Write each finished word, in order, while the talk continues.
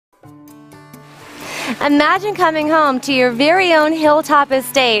Imagine coming home to your very own hilltop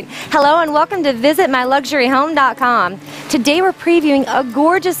estate. Hello and welcome to visitmyluxuryhome.com. Today we're previewing a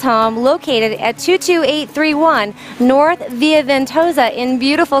gorgeous home located at 22831 North Via Ventosa in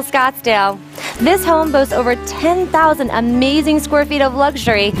beautiful Scottsdale. This home boasts over 10,000 amazing square feet of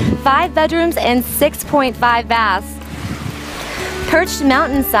luxury, 5 bedrooms and 6.5 baths. Perched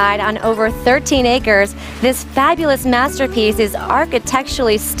mountainside on over 13 acres, this fabulous masterpiece is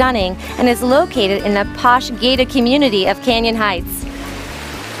architecturally stunning and is located in the posh gated community of Canyon Heights.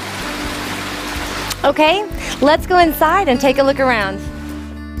 Okay, let's go inside and take a look around.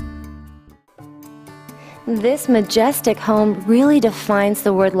 This majestic home really defines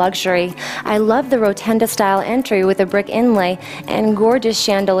the word luxury. I love the rotunda style entry with a brick inlay and gorgeous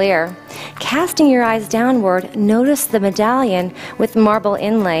chandelier. Casting your eyes downward, notice the medallion with marble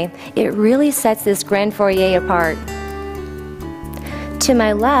inlay. It really sets this grand foyer apart. To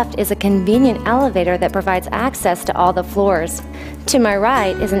my left is a convenient elevator that provides access to all the floors. To my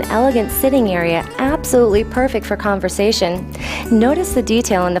right is an elegant sitting area, absolutely perfect for conversation. Notice the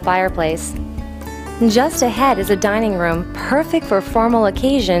detail in the fireplace. Just ahead is a dining room, perfect for formal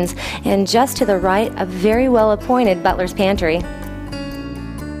occasions, and just to the right, a very well-appointed butler's pantry.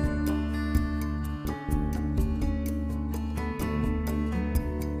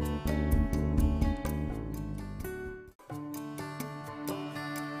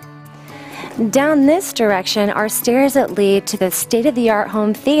 Down this direction are stairs that lead to the state-of-the-art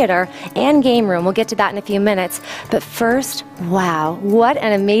home theater and game room. We'll get to that in a few minutes. But first, wow, what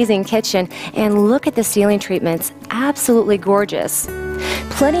an amazing kitchen. And look at the ceiling treatments, absolutely gorgeous.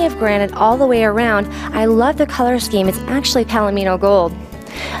 Plenty of granite all the way around. I love the color scheme, it's actually Palomino gold.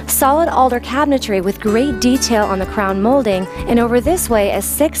 Solid alder cabinetry with great detail on the crown molding, and over this way a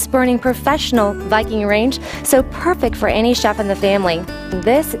 6 burning professional Viking range, so perfect for any chef in the family.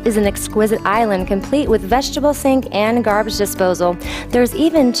 This is an exquisite island complete with vegetable sink and garbage disposal. There's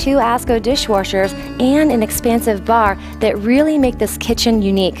even 2 ASCO dishwashers and an expansive bar that really make this kitchen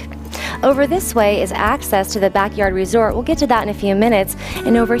unique. Over this way is access to the backyard resort. We'll get to that in a few minutes.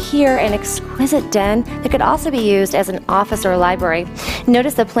 And over here, an exquisite den that could also be used as an office or library.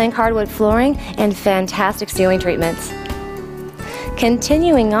 Notice the plank hardwood flooring and fantastic ceiling treatments.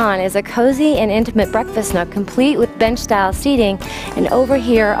 Continuing on is a cozy and intimate breakfast nook complete with bench-style seating, and over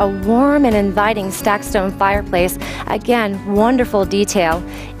here a warm and inviting stacked stone fireplace. Again, wonderful detail.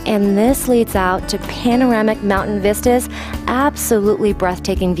 And this leads out to panoramic mountain vistas, absolutely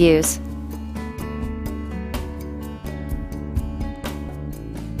breathtaking views.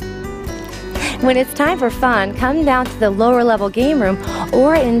 When it's time for fun, come down to the lower level game room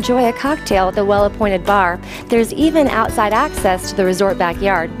or enjoy a cocktail at the well-appointed bar. There's even outside access to the resort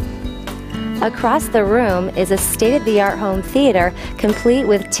backyard. Across the room is a state-of-the-art home theater complete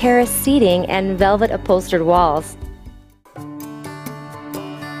with terrace seating and velvet upholstered walls.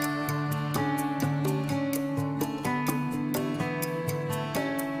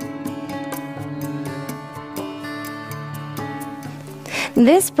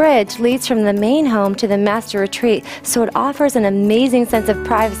 This bridge leads from the main home to the master retreat, so it offers an amazing sense of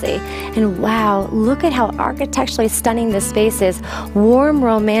privacy. And wow, look at how architecturally stunning this space is. Warm,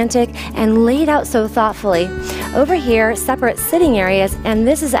 romantic, and laid out so thoughtfully. Over here, separate sitting areas, and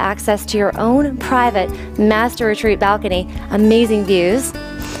this is access to your own private master retreat balcony. Amazing views.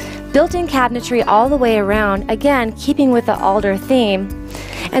 Built-in cabinetry all the way around, again, keeping with the alder theme.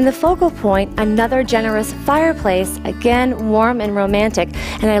 And the focal point, another generous fireplace, again warm and romantic,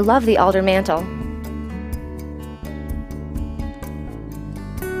 and I love the alder mantel.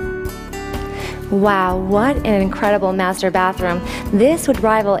 Wow, what an incredible master bathroom. This would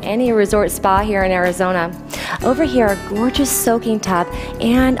rival any resort spa here in Arizona. Over here, a gorgeous soaking tub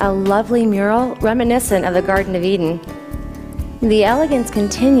and a lovely mural reminiscent of the Garden of Eden. The elegance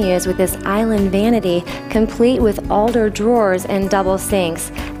continues with this island vanity, complete with alder drawers and double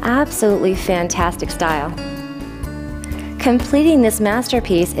sinks. Absolutely fantastic style. Completing this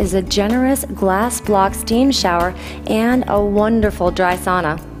masterpiece is a generous glass block steam shower and a wonderful dry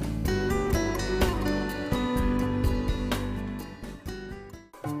sauna.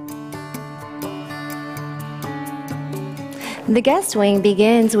 The guest wing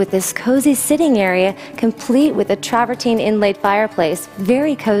begins with this cozy sitting area complete with a travertine inlaid fireplace.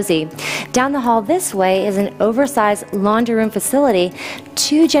 Very cozy. Down the hall this way is an oversized laundry room facility,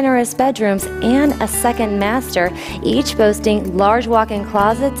 2 generous bedrooms, and a second master, each boasting large walk-in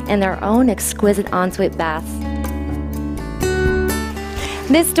closets and their own exquisite ensuite baths.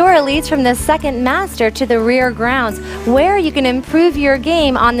 This door leads from the second master to the rear grounds, where you can improve your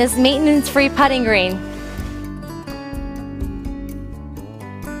game on this maintenance-free putting green.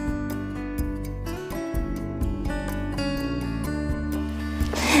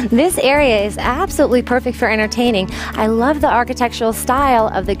 This area is absolutely perfect for entertaining. I love the architectural style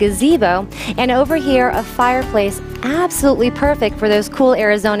of the gazebo, and over here a fireplace, absolutely perfect for those cool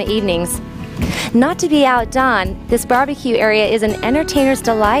Arizona evenings. Not to be outdone, this barbecue area is an entertainer's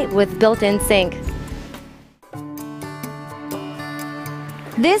delight with built-in sink.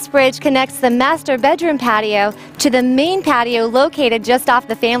 This bridge connects the master bedroom patio to the main patio located just off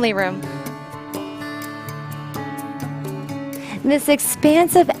the family room. This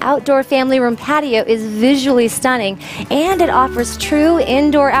expansive outdoor family room patio is visually stunning, and it offers true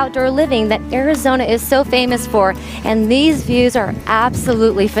indoor-outdoor living that Arizona is so famous for, and these views are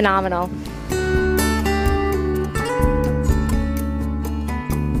absolutely phenomenal.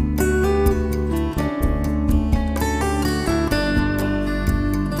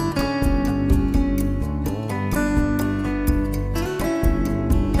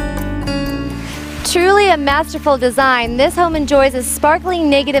 Truly a masterful design, this home enjoys a sparkling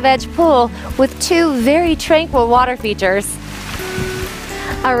negative edge pool with two very tranquil water features.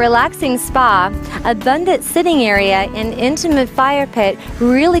 A relaxing spa, abundant sitting area, and intimate fire pit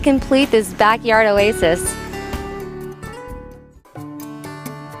really complete this backyard oasis.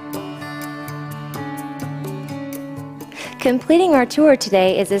 Completing our tour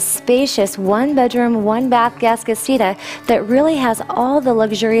today is a spacious one-bedroom, one-bath guest casita that really has all the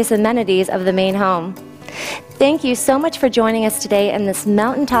luxurious amenities of the main home. Thank you so much for joining us today in this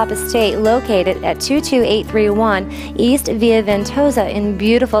mountaintop estate located at 22831 East Via Ventosa in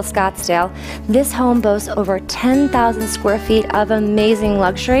beautiful Scottsdale. This home boasts over 10,000 square feet of amazing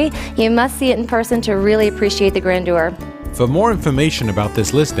luxury. You must see it in person to really appreciate the grandeur. For more information about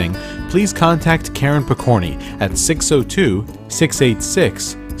this listing, please contact Karen Picorni at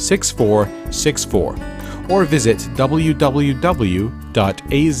 602-686-6464 or visit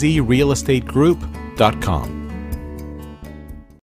www.azrealestategroup.com.